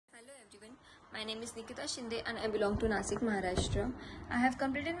everyone. My name is Nikita Shende and I belong to Nashik, Maharashtra. I have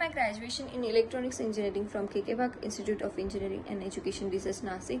completed my graduation in Electronics Engineering from k.waghinstitute Institute of Engineering and Education Research,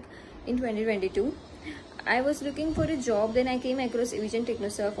 Nashik in 2022. I was looking for a job, then I came across Evision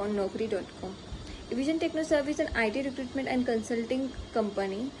Technoserve on Naukri.com. Evision Technoserve is an IT recruitment and consulting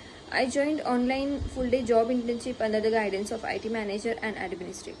company. I joined online full-day job internship under the guidance of IT manager and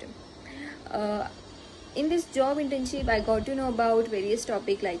administrator. In this job internship, I got to know about various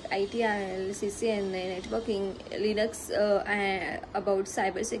topics like ITIL, CCNA, networking, Linux, about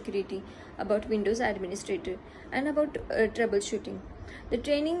cyber security, about Windows administrator, and about troubleshooting. The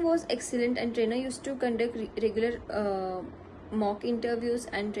training was excellent, and trainer used to conduct regular mock interviews,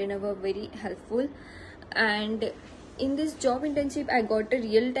 and trainer were very helpful. And in this job internship, I got a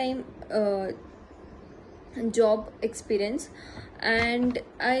real-time job experience, and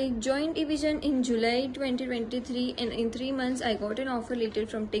I joined Evision in July 2023, and in 3 months I got an offer letter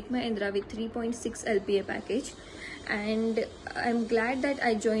from MAHINDRA with 3.6 LPA package, and I'm glad that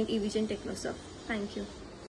I joined Evision Technoserve. Thank you.